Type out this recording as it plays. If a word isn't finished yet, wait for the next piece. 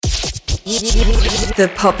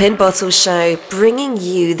The Pop-In Bottle Show, bringing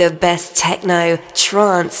you the best techno,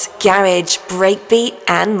 trance, garage, breakbeat,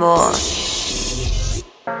 and more.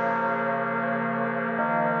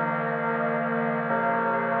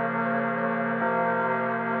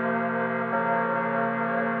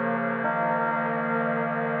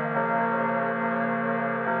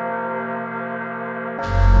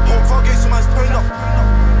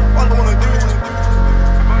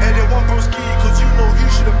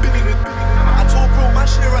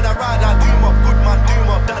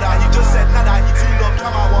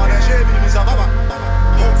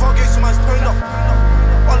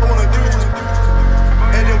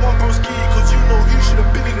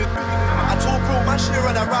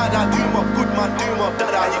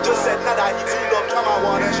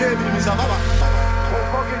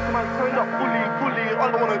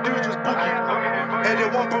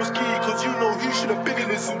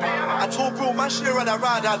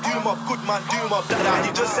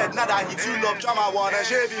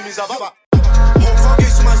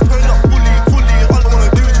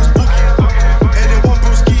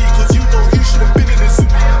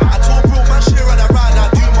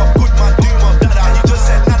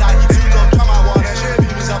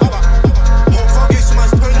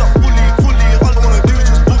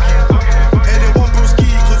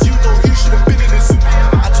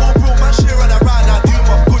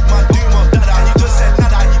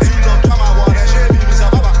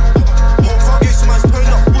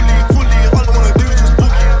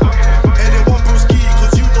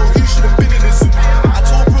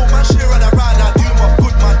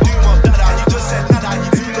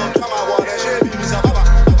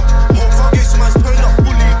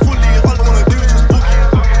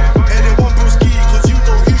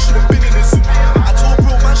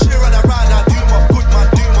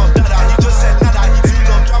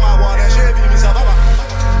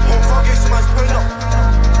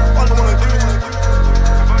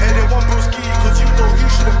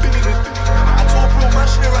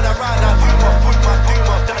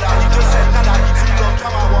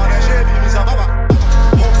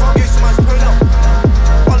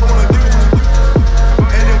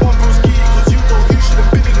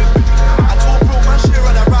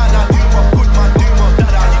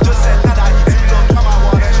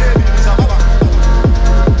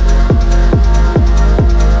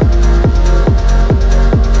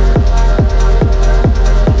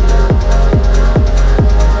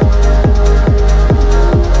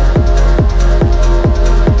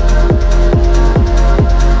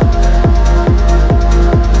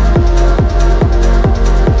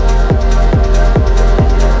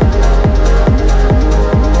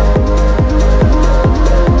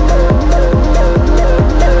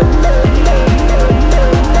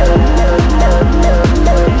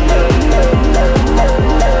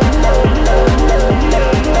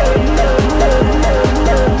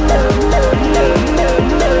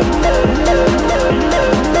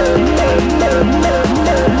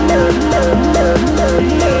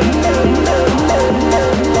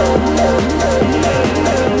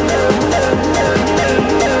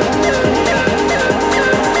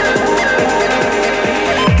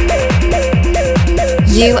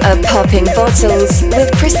 You are popping bottles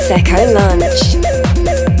with Prosecco Lunch.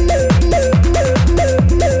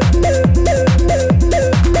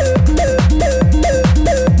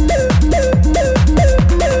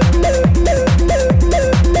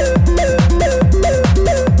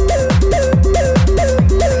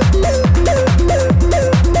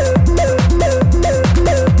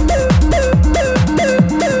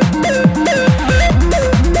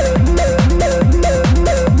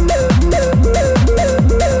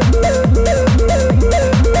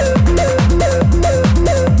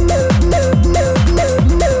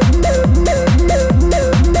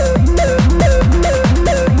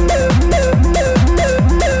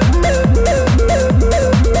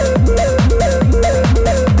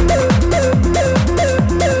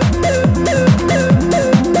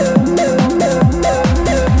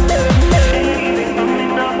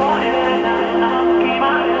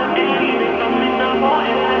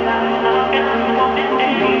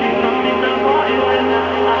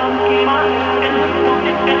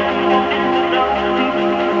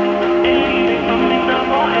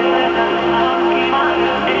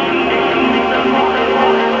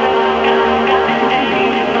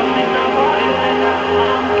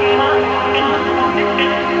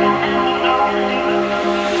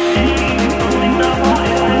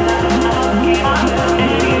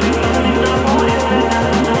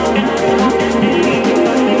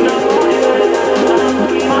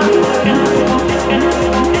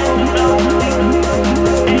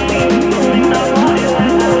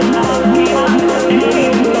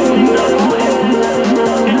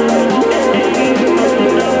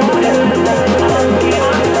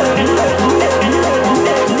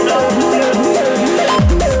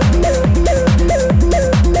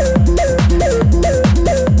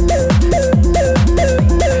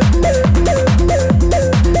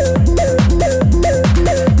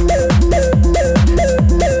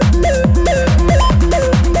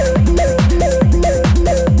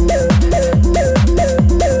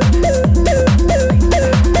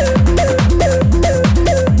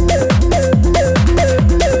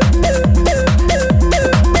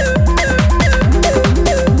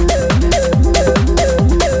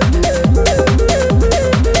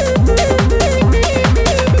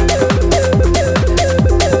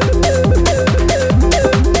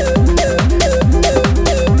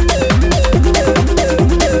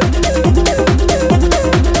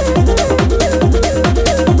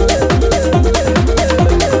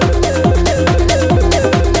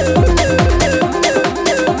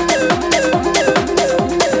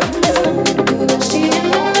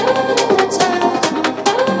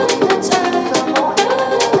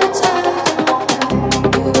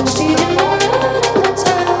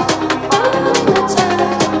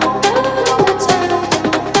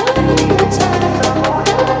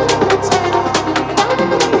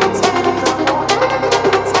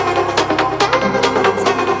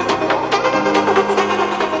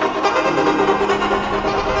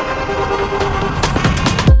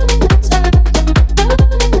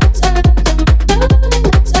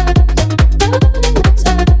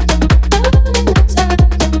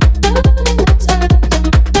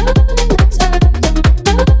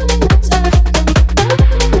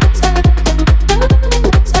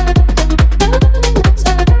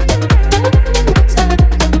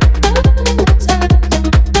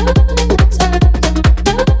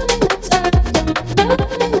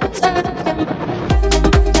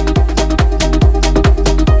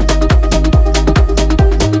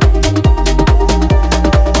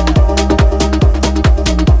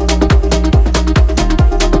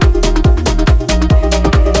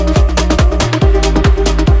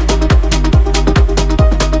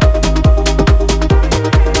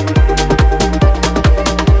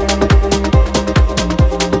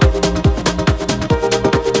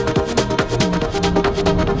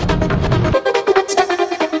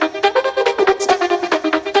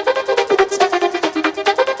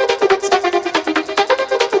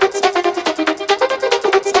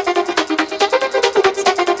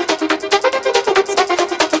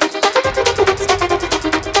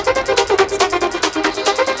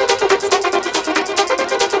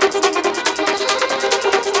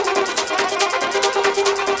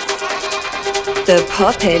 The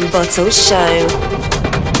Poppin' Bottle Show.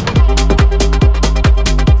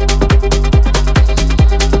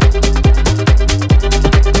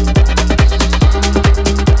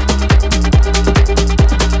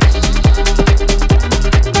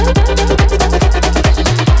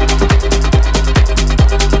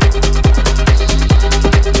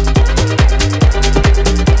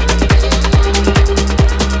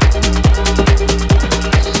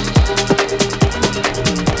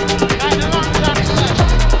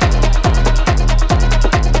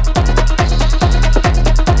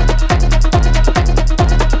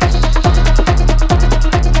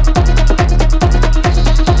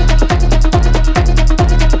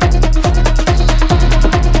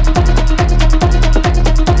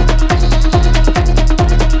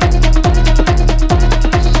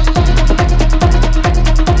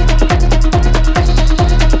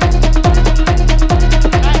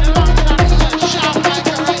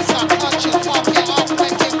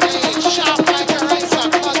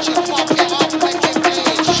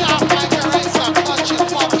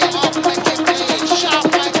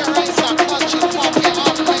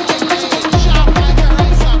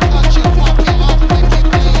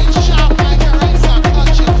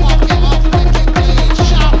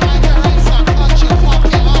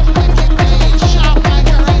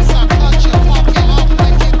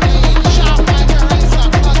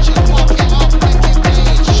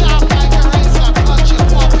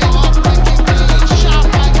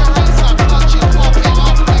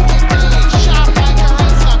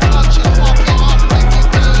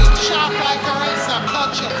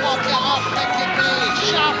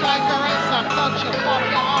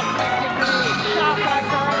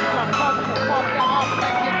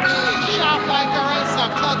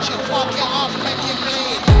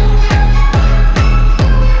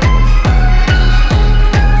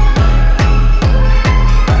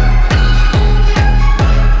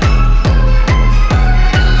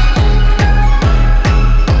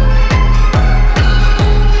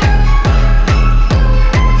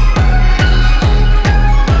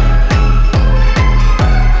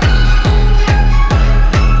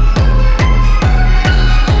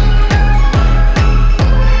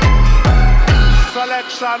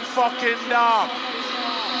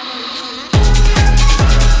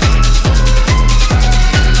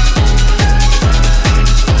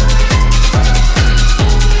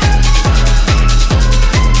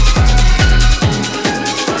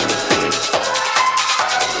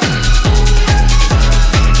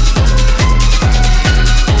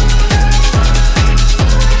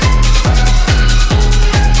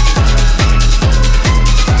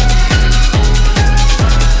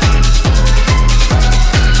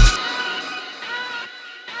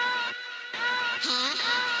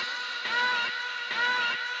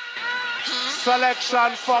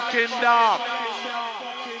 Selection fucking dark.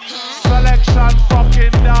 Selection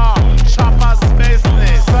fucking dark. Choppers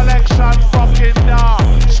business. Selection fucking dark.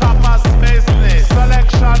 Choppers business.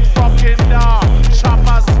 Selection fucking dark.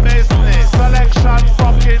 Choppers business. Selection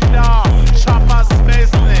fucking dark. Choppers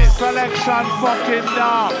business. Selection fucking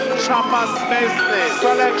dark. Choppers business.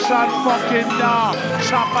 Selection fucking dark.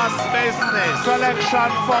 Choppers business. Selection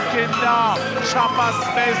fucking dark. Choppers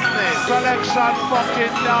business. Selection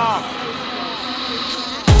fucking dark.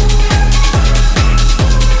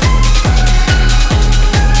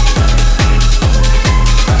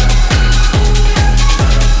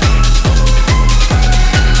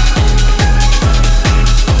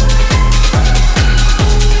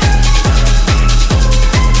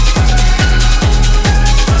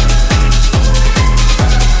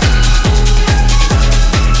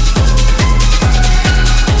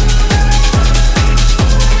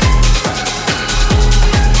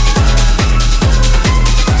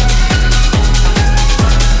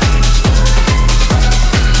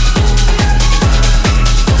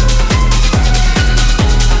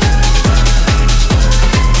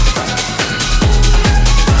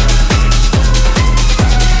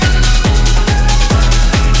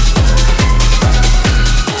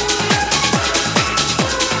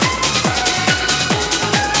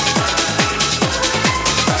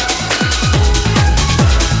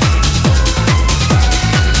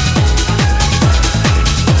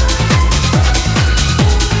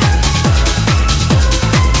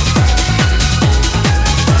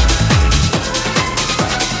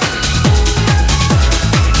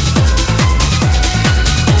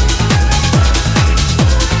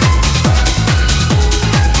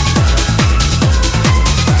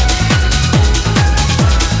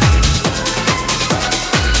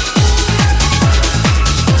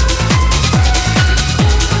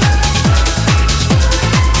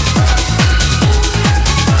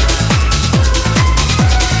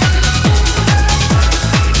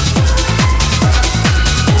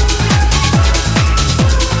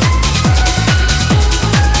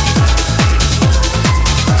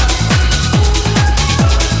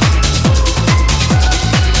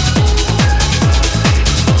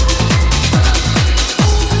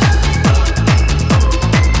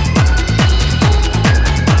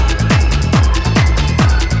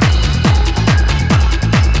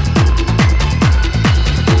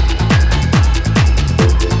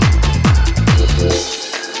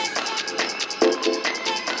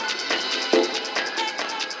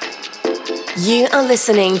 You are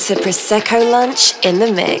listening to Prosecco Lunch in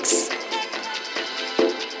the Mix.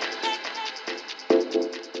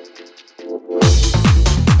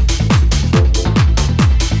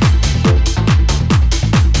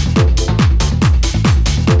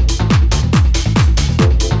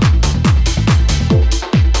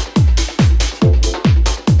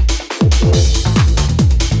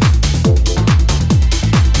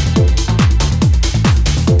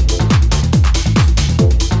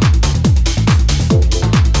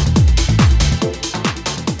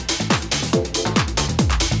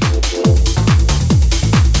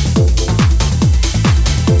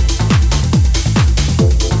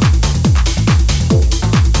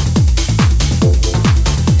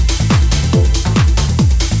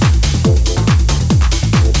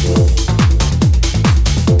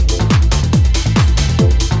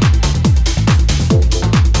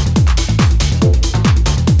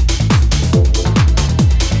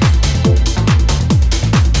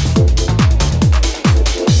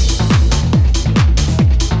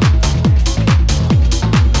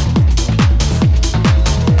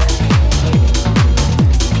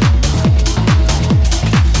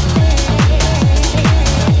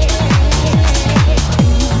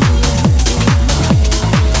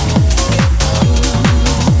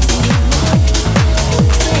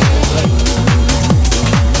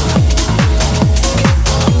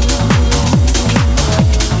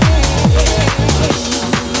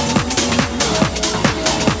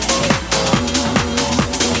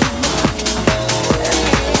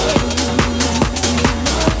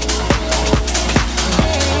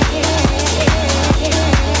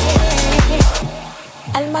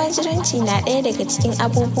 Almajiranci na ɗaya daga cikin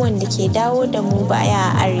abubuwan da ke dawo da mu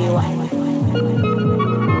baya a arewa.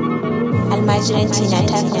 Almajiranci na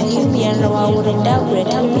taka muhimmiyar rawa wurin dagula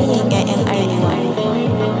tarbiyyar 'ya'yan arewa.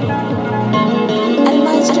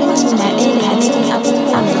 Almajiranci na ɗaya daga cikin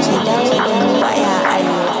abubuwan da ke dawo da mu baya a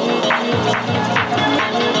arewa.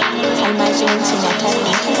 Almajiranci na taka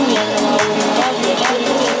muhimmiyar rawa wurin dagula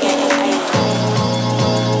tarbiyyar 'ya'yan arewa.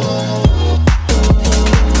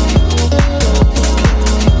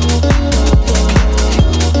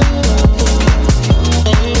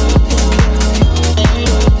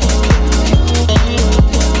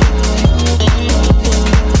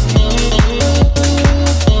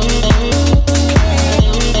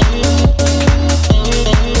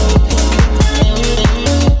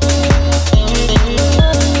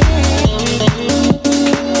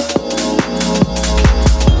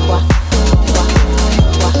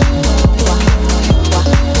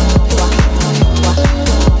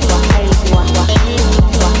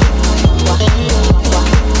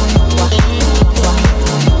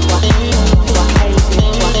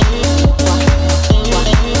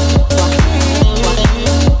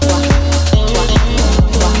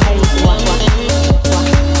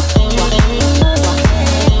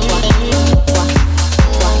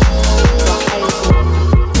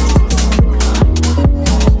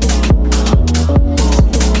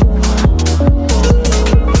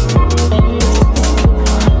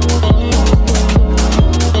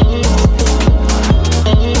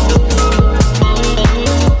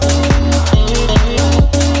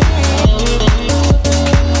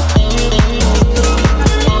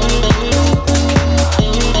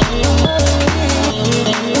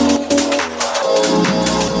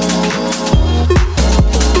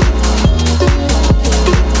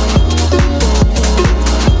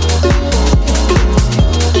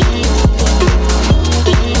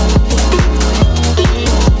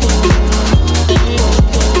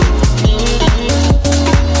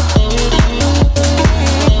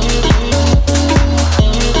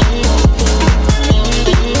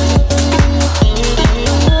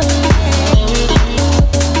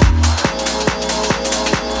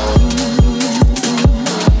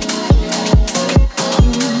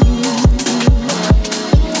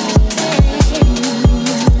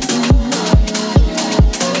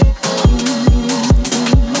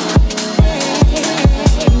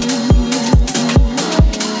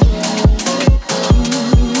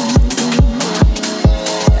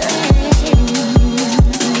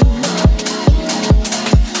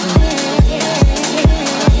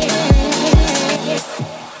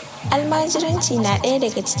 Almajiranci na ɗaya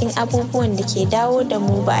daga cikin abubuwan da ke dawo da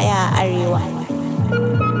mu baya a arewa.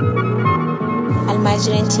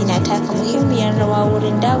 Almajiranci na taka muhimmiyar rawa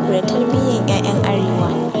wurin dagula tarbiyyar 'ya'yan arewa.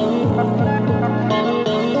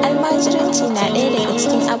 Almajiranci na ɗaya daga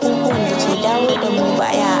cikin abubuwan da ke dawo da mu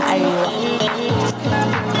baya a arewa.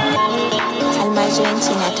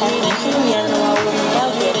 Almajiranci na taka muhimmiyar rawa wurin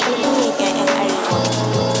dagula tarbiyyar 'ya'yan arewa.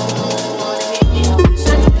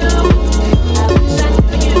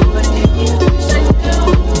 You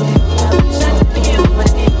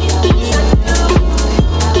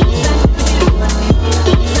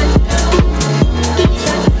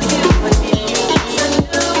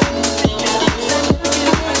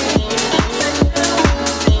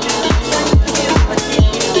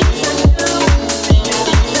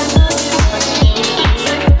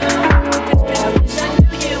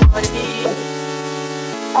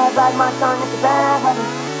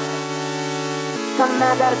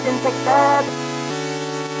didn't take that.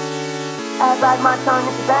 I bite my tongue,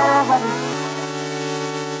 it's bad.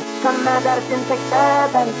 I'm mad that I didn't take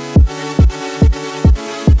that, baby.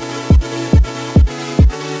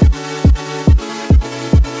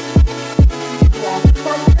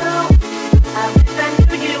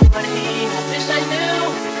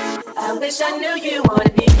 I wish I knew you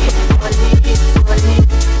wanted me, wanted me, wanted me,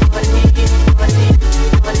 wanted me, wanted me,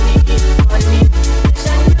 wanted me, wanted me. Wish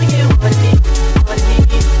I knew you wanted me, wanted me,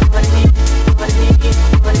 wanted me, wanted me,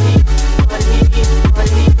 wanted me, wanted me,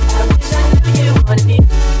 wanted me. I wish I knew you wanted me.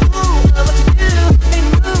 Ooh, what you do? Make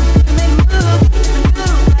me move, make me move, make me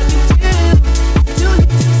move like you do. Do it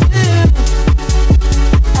too.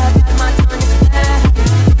 I got my tongue in bad.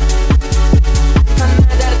 I'm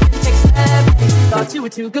mad that I didn't take steps. Thought you were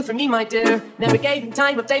too good for me, my dear. Never gave me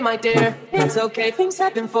time of day, my dear. It's okay, things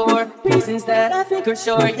happen for reasons that I think are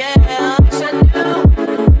sure. Yeah, I wish I knew.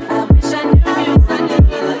 I wish I knew you. I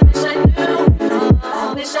wish I knew. I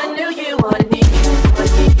wish I knew you wanted me.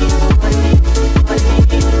 Wanted me, wanted me, wanted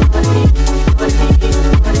me, wanted me, wanted me,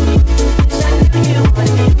 wanted me. Wish I knew you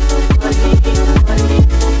wanted me. Wanted me, wanted me,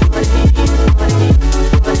 wanted me, wanted me,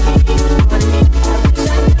 wanted me, wanted me. I wish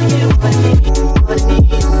I knew you wanted me. Wanted me,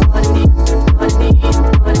 wanted me, wanted me,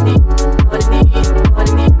 wanted me, wanted me,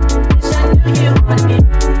 wanted me. Wish I knew you wanted me.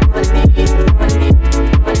 Wanted me, wanted me, wanted me,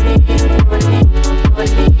 wanted me,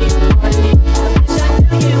 wanted me, wanted me. I wish I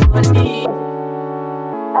knew you wanted me.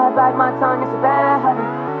 I bite my tongue, it's a bad habit.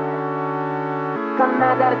 I'm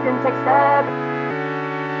mad that I didn't take steps.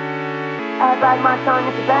 I bite my tongue,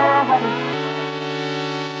 it's a bad habit.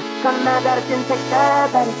 I'm mad that I didn't take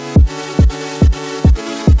steps, baby.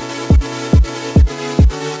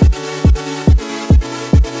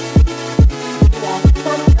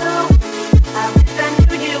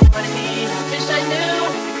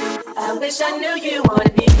 I wish I knew you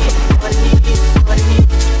wanted me, wanted me, wanted me,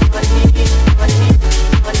 wanted me, wanted me,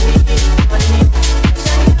 wanted me, wanted me. Wish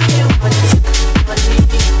I knew you wanted me, wanted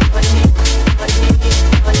me, wanted me, wanted me,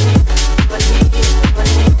 wanted me, wanted me,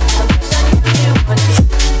 wanted me. I wish I knew you wanted me.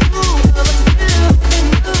 Ooh, what you do? Make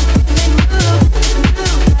me move, make me move, make me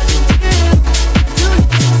move like you do. Do it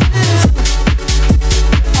too.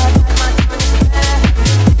 I got my tongue in bad.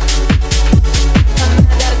 I'm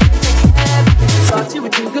mad that I didn't take steps. Thought you were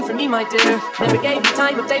too good for me, my dear. Never gave me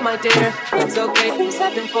time of day, my dear. It's okay, things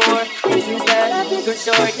happen for reasons that I think are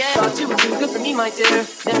sure. Yeah, thought you were too good for me, my dear.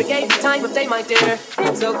 Never gave me time of day, my dear.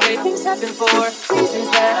 It's okay, things happen for reasons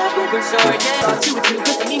that I think are sure. Yeah, thought you were too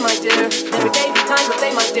good for me, my dear. Never gave me time of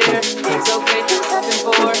day, my dear. It's okay, things happen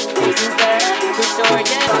for reasons that I think are sure.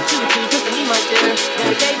 Yeah, thought you were too good for me, my dear.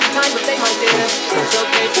 Never gave me time of day, my dear. It's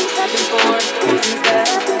okay, things happen for reasons that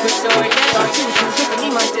I think are sure. Yeah, thought you were too good for me,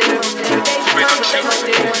 my dear. Never gave me time of day, my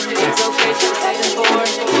dear. It's okay, things happen for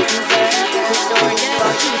reasons that I think are sure. Yeah,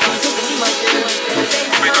 thought you were too good for me, my dear. Never gave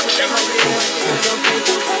me time of day, my dear. It's okay,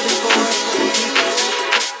 things happen for reasons that.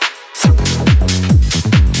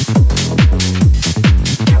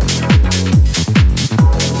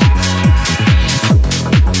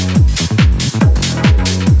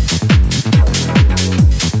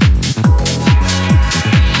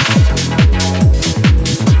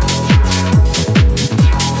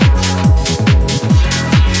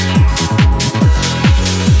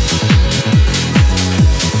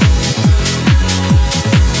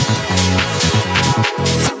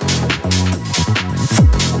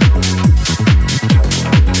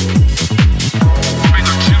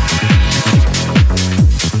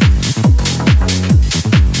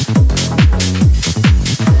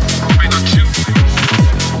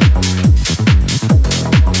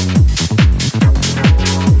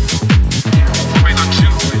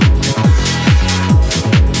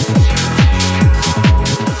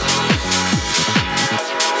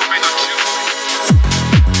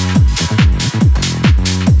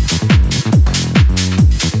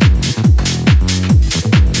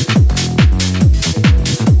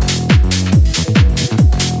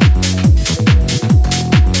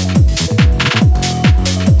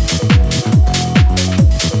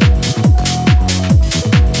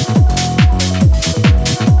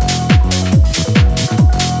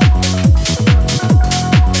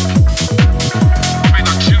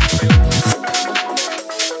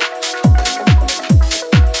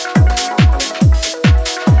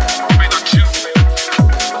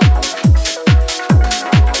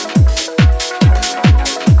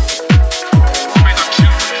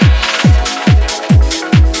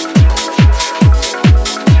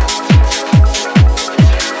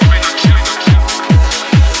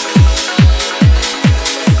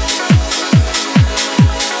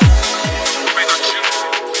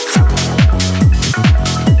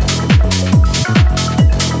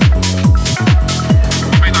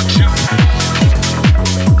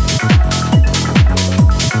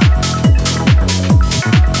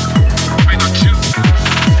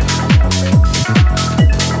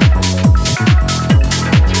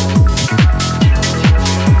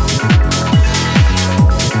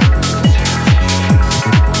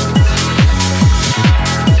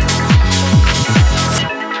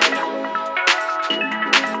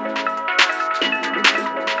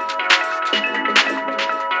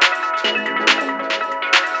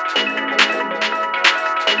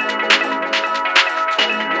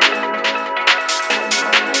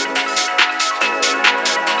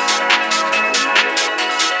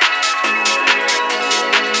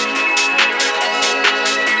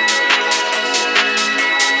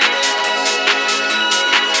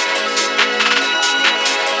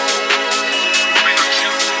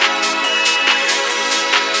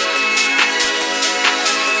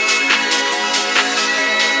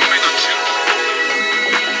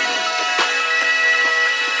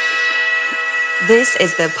 This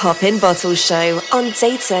is the Pop-In Bottle Show on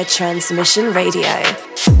Data Transmission Radio.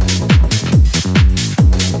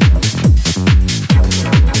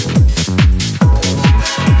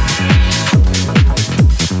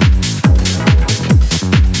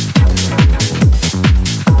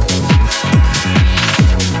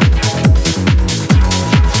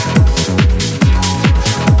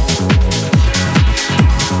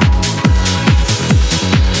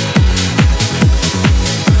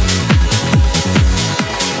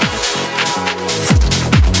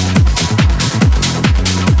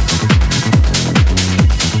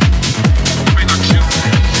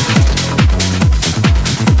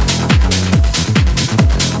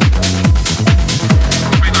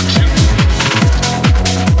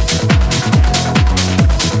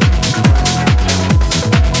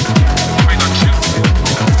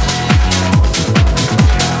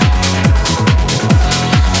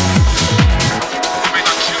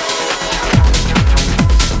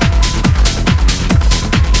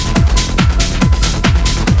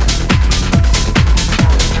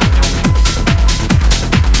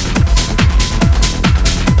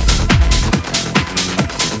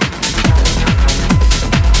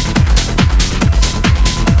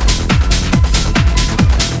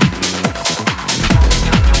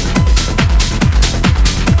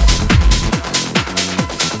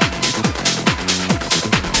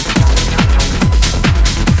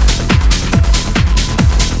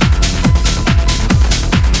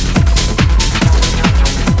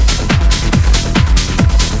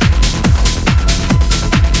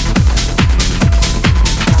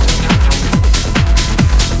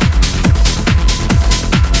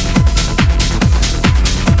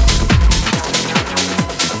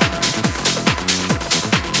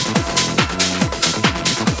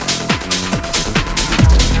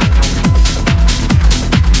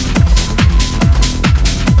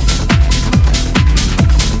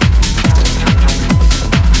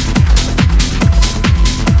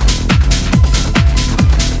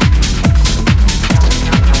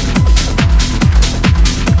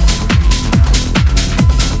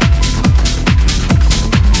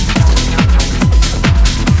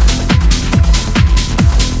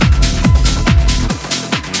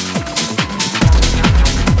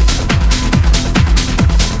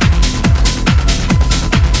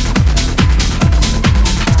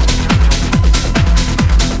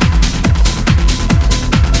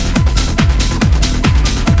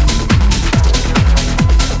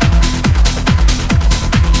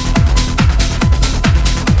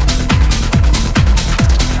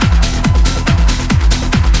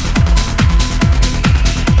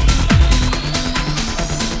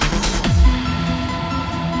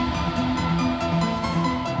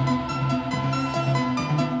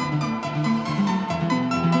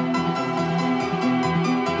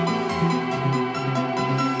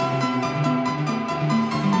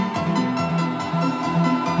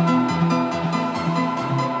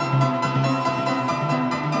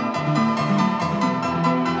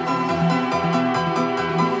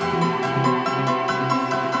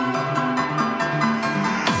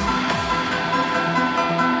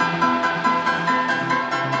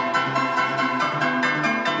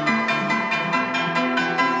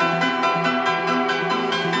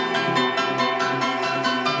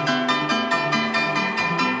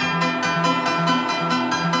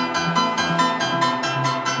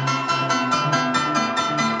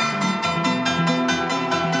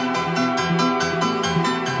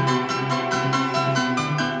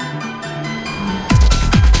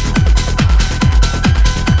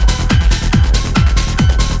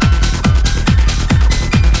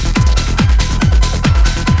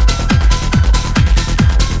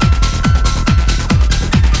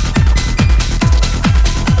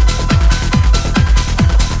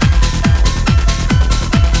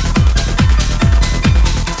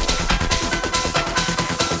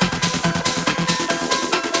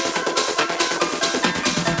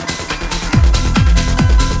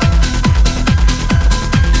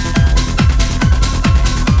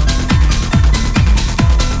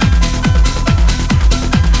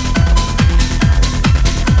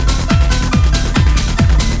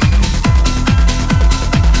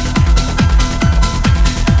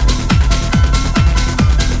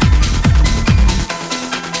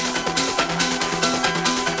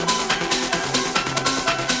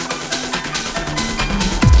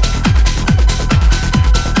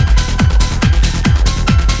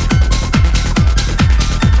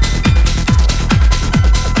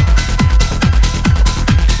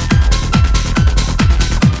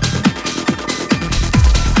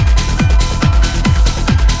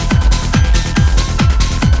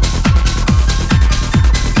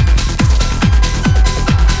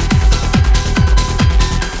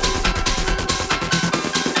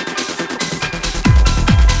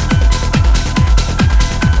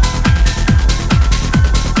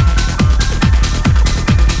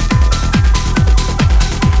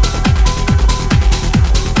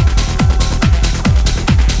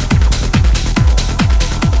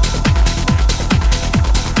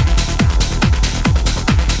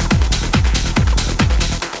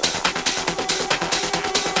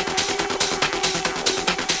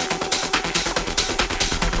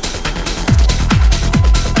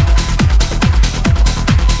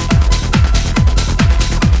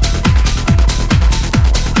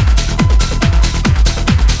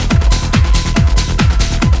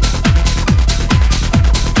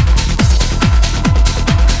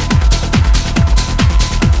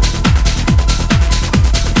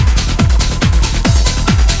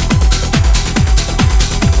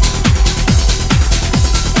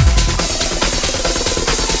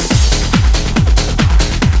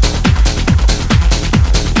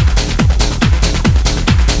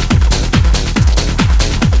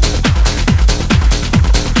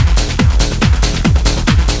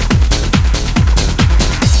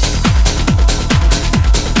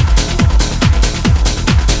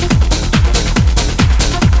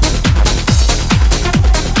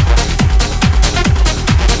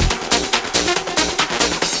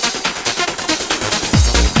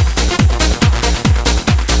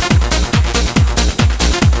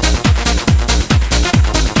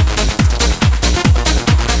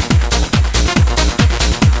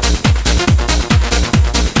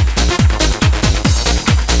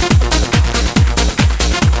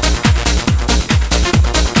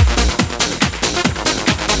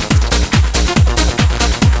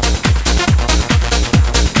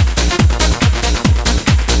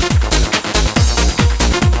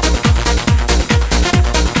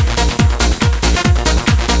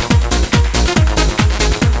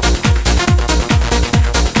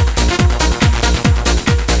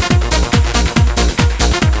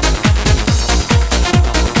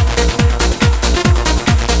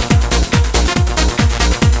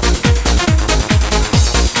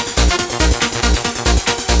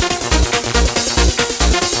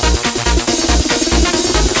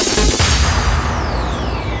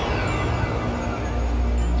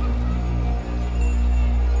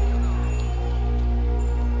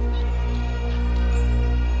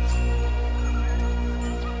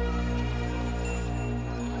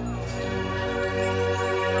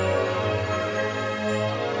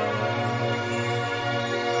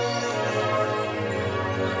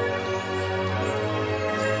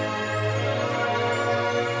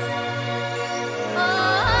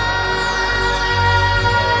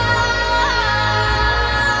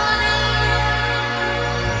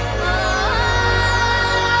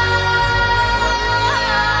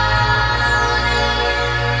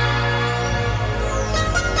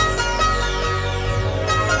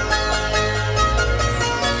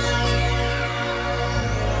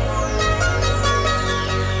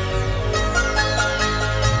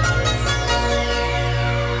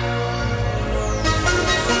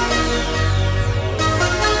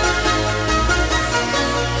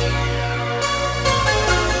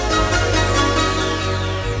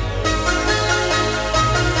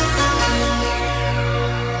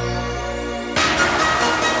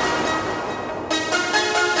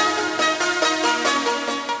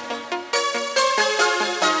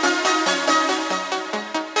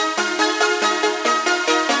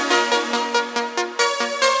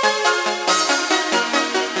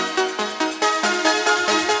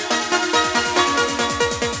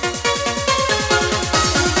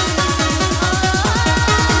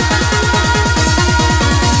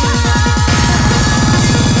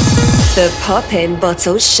 The Poppin'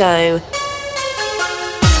 Bottles Show.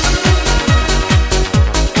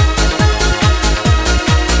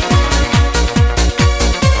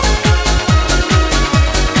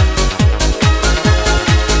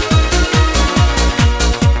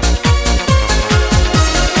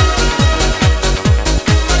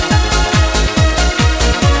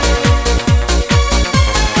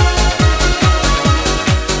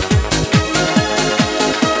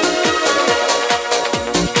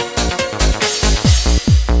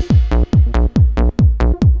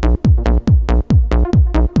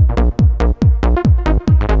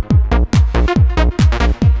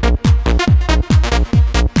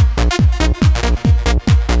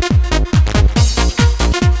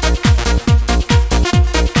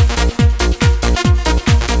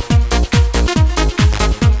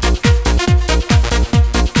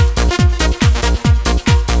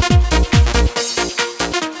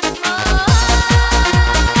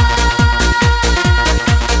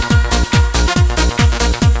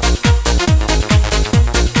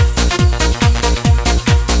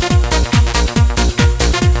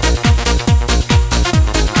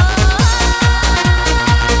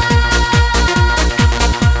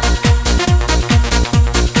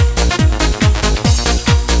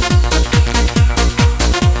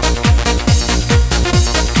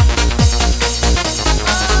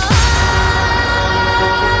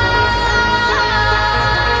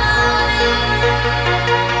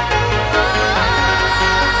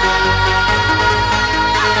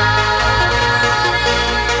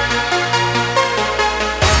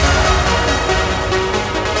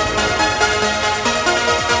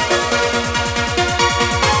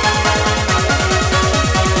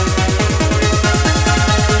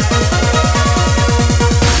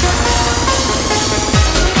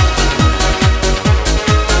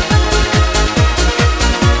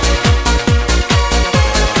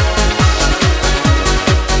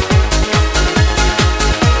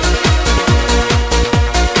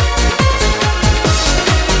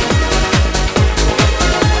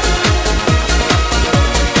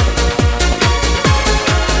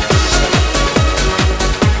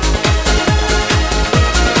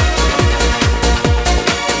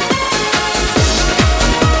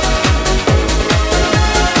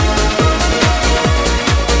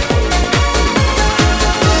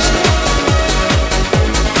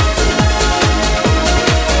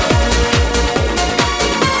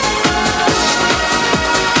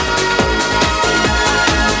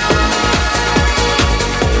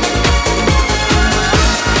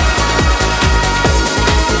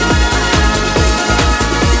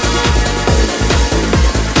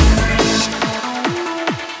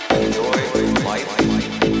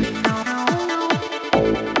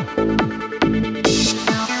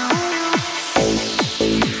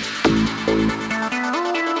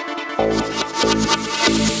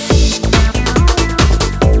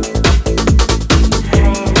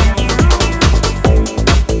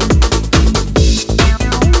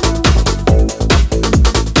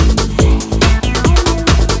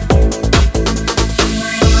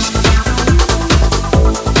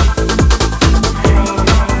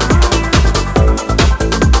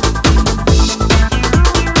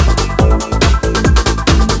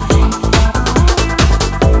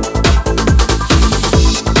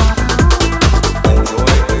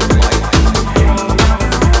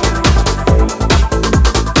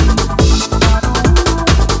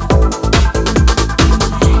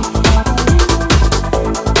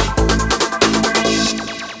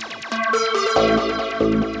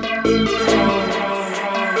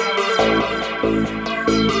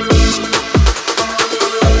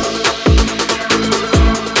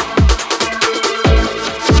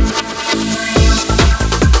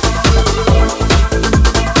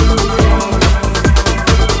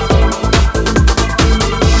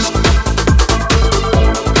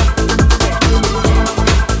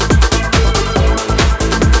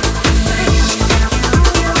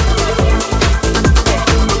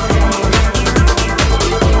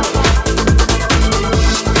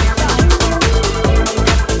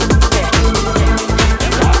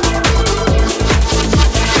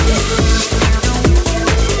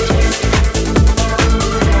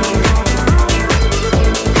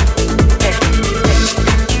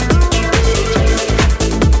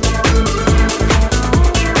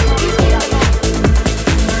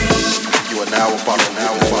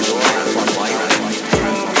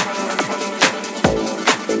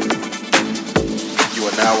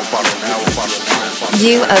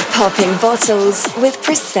 You are popping bottles with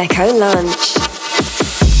Prosecco Lunch.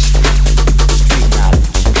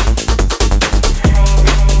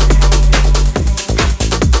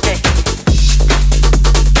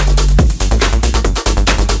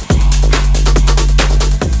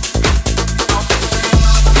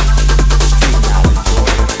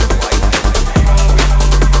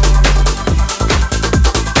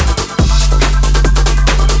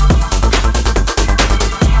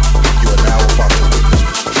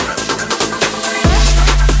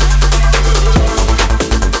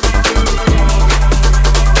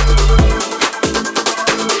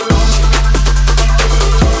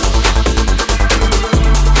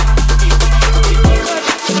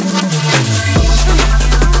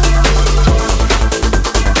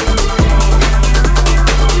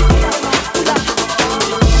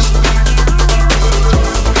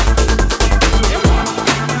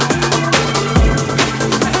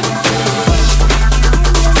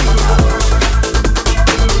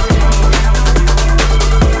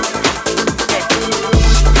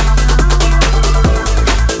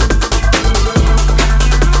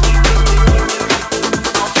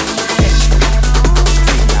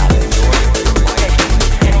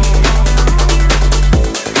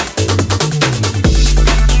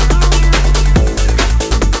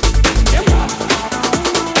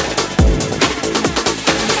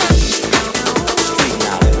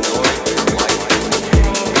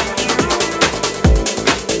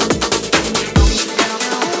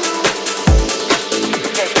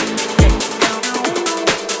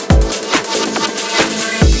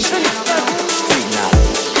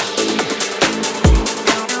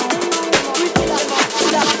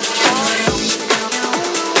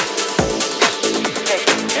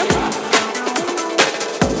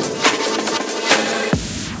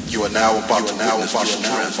 You are now about to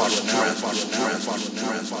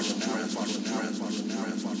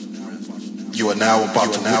You are now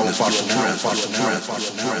about to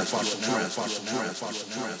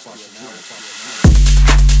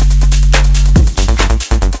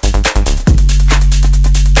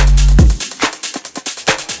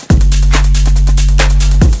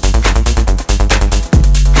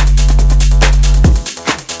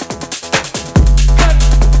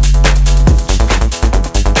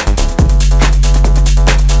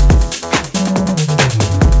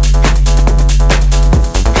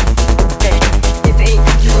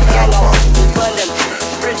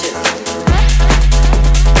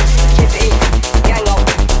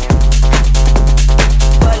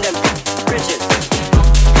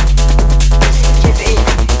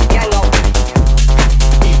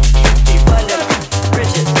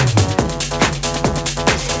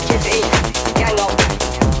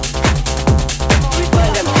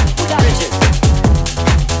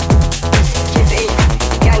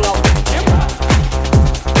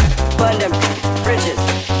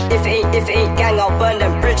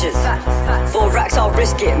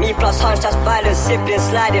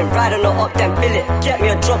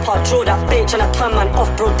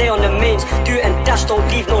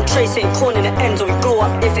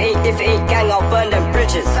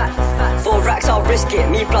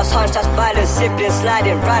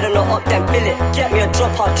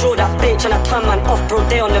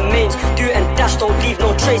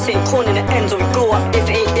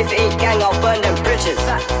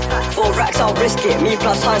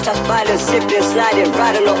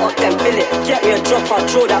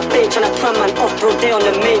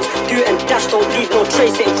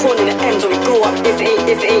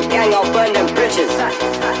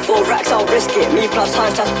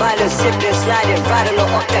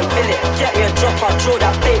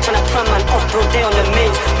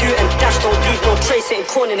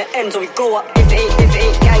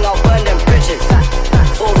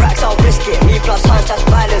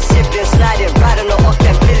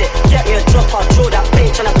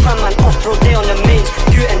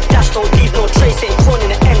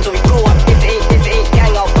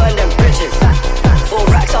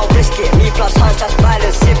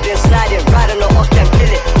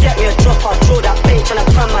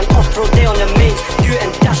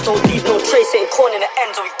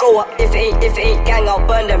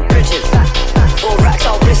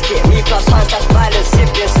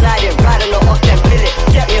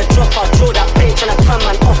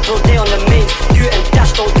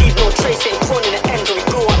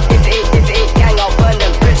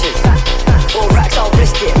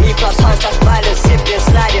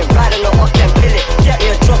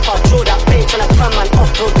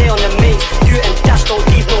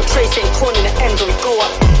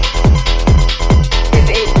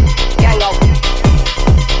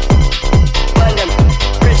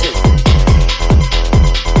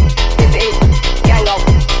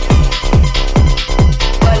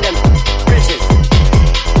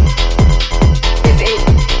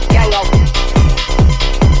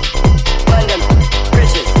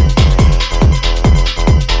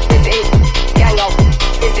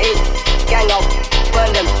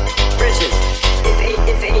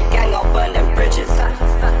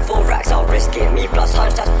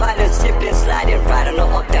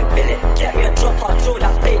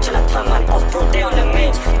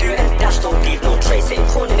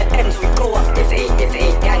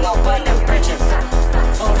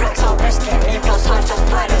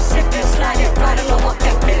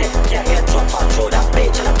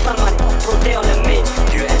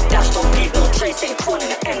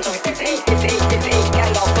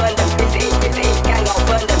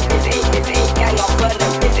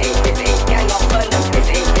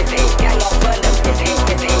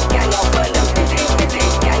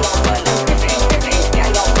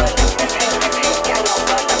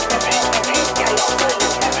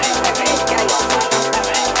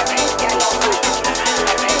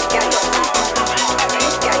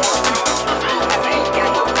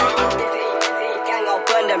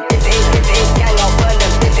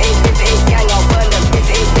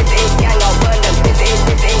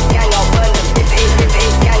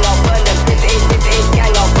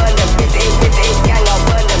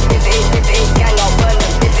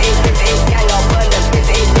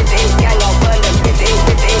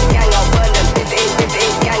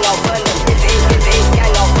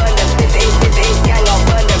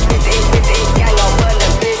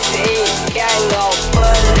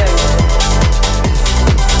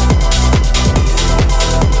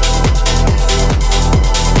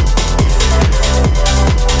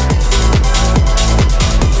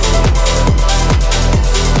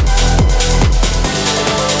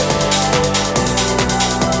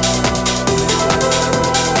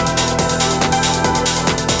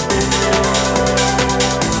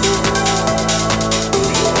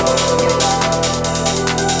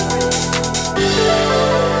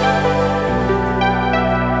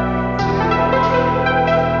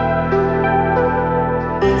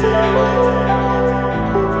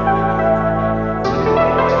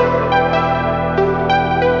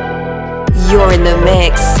You're in the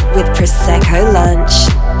mix with Prosecco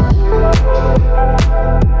Lunch.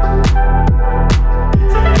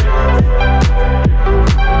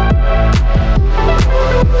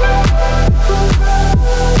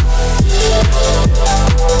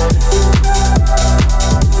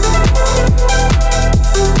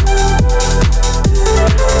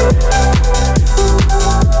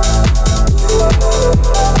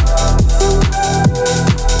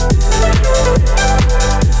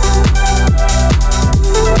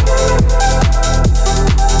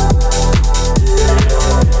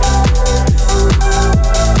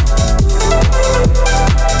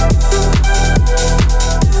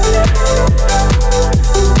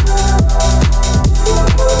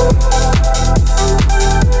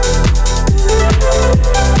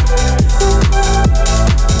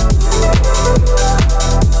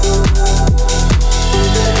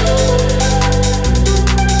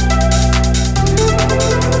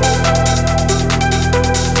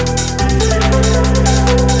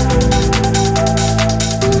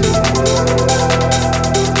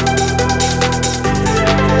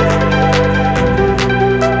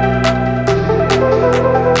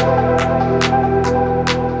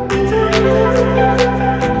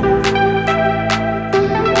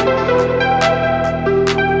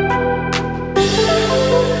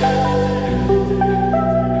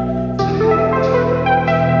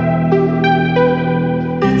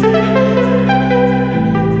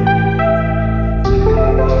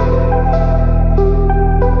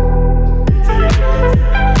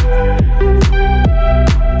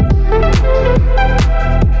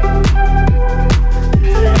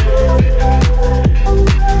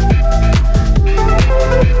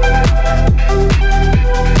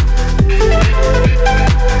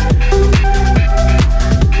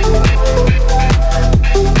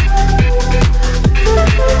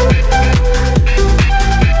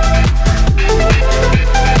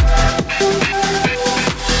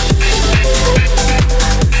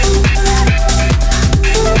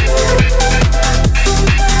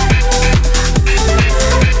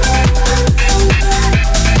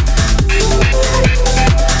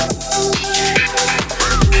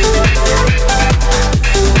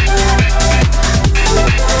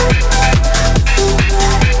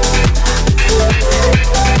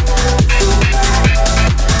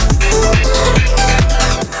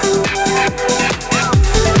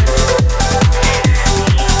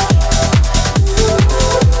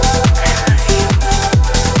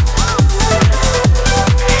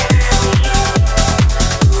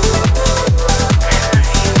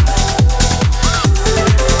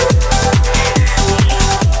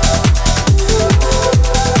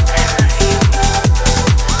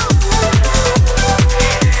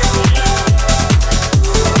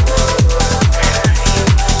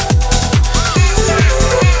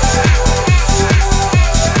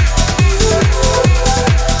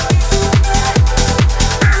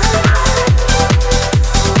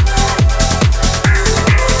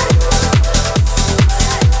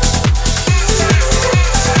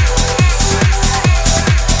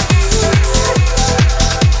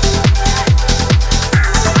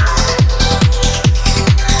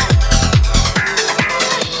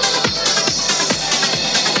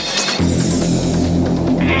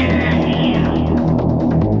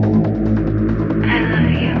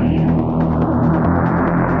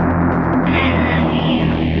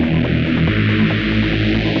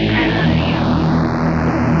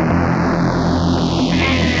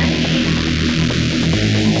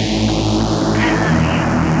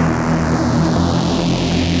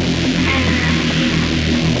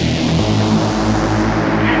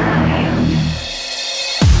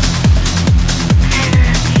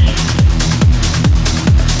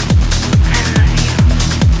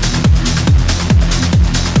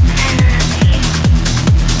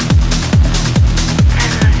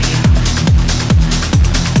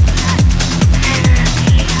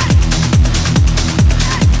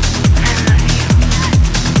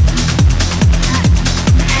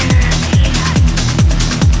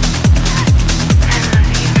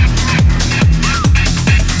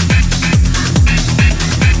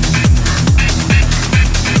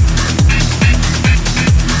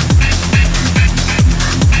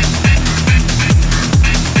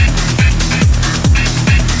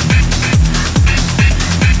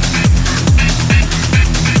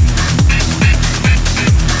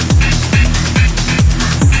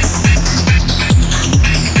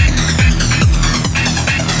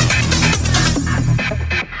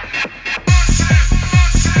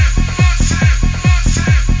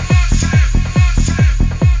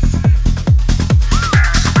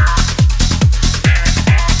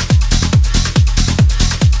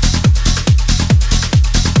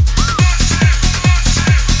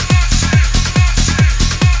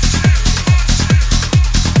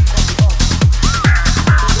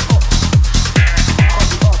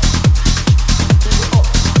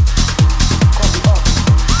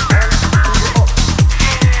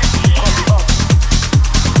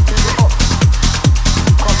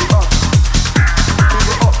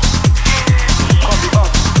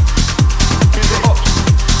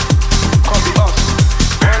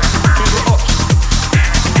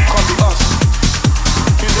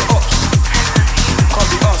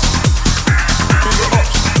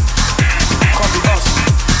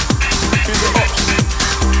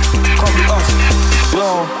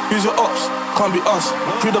 can't be us.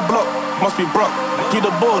 Free the block, must be broke. Free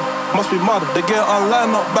the board, must be mud. They get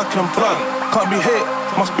online, not back and blood. Can't be hate,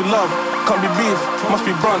 must be love. Can't be beef, must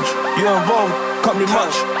be brunch. You involved, can't be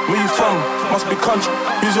much. Where you from, must be country.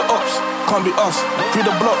 Use your ops, can't be us. Free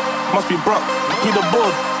the block, must be broke. Free the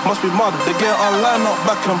board, must be mud. They get online, not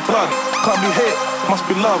back and blood. Can't be hate, must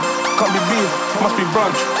be love. Can't be beef, must be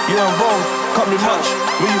brunch. You involved, can't be much.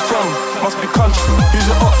 Where you from, must be country. Use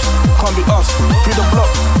your ops, can't be us. Free the block,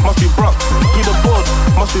 must be broke. Free the board,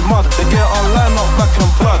 must be mud. They get online, not back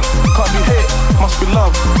and blood. Can't be hate, must be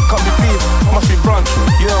love. Can't be beef, must be brunch.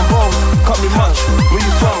 You involved, can't be much. Where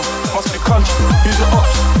you from, must be country. Use your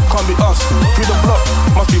ops, can't be us. Free the block,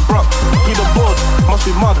 must be broke. Free the board, must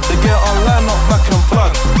be mud. They get online, not back and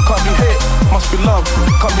blood. Can't be hate, must be love.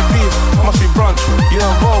 Can't be beef, must be brunch. You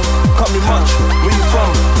involved, can't be much. Where you from,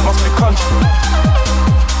 must be country.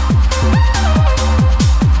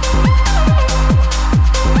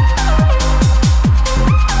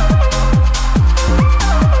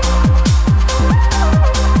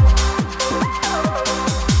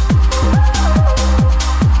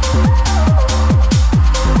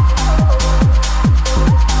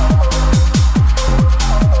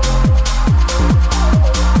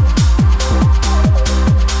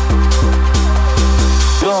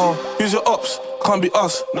 Use your ops, can't be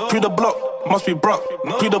us. Free the block, must be broke.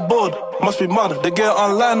 Free the board, must be mud. They get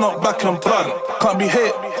online, not back and blood. Can't be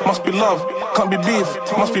hate, must be love. Can't be beef,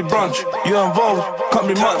 must be brunch. You involved, can't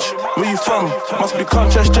be much. Where you from, must be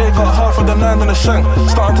country. SJ got half of the 9 in the shank.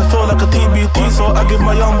 Starting to feel like a TBT, so I give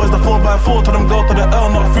my young boys the 4x4. Tell them go to the L,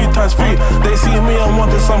 not 3x3. They see me and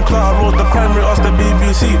wanted some clout. I rose the crime rate, ask the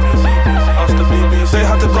BBC. They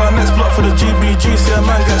had to go next block for the GBG. See a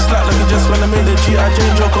man get slapped like he just when I made the G.I.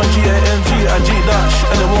 Jane joke on GANG. I G that shit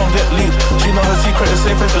and it won't get leaked. She know her secret is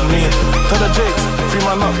safe as the me. Tell the Jakes, free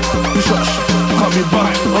man up. You shot can't be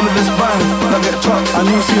back. Only this bang, I get chopped. I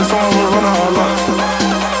need to see someone will run out of luck.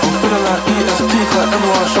 I'm feeling like ESP, cause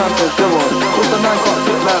everyone's trying to devil. Cause the 9 can't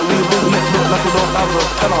fit like we big lit, look like we don't have a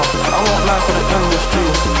tenor. I won't lie for the industry.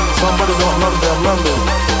 Somebody don't love their members.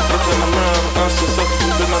 Look in the mirror and ask yourself if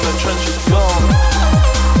you've been in the trenches. Yo.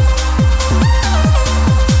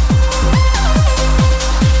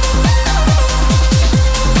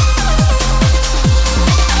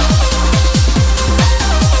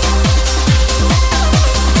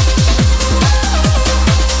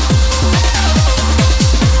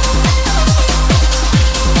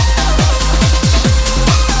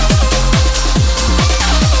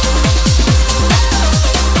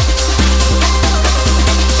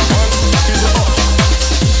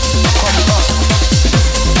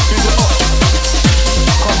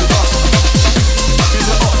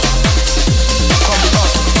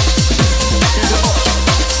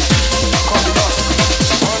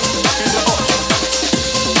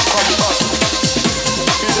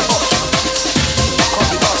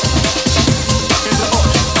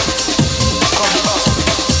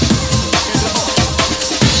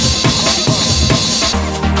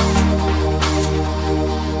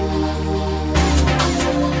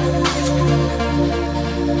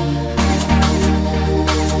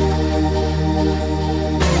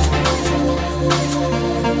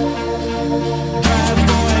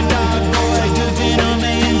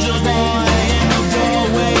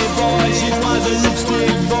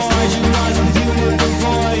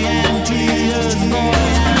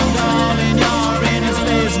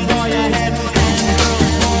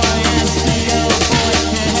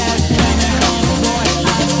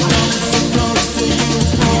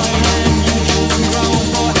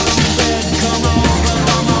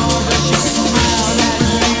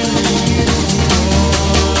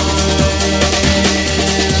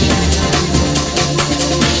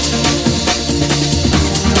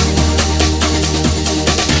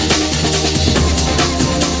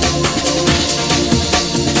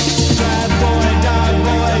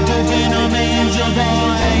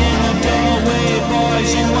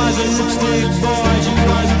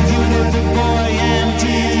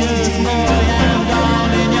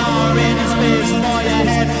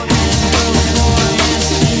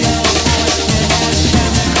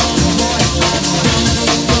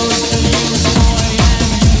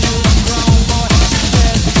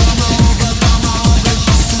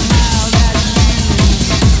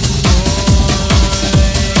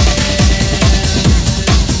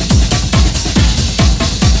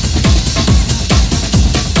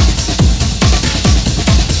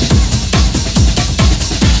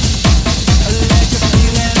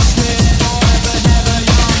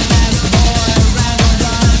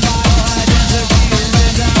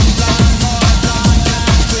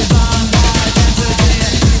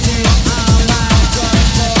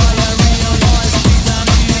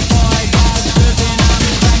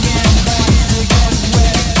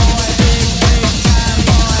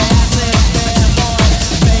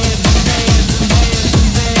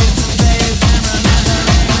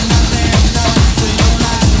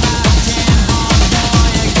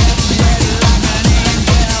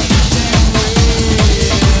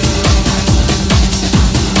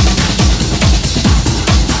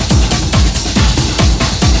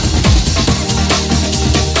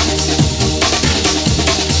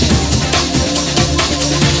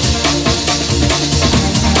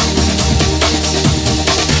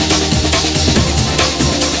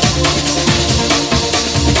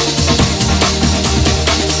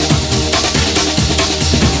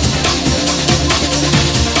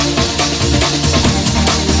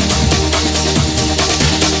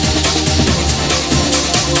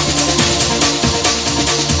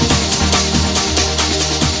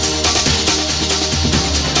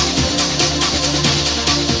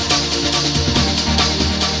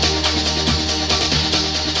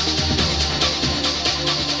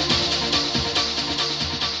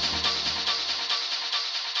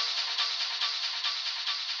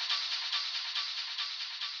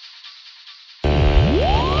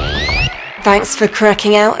 Thanks for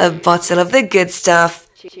cracking out a bottle of the good stuff.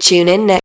 Tune in next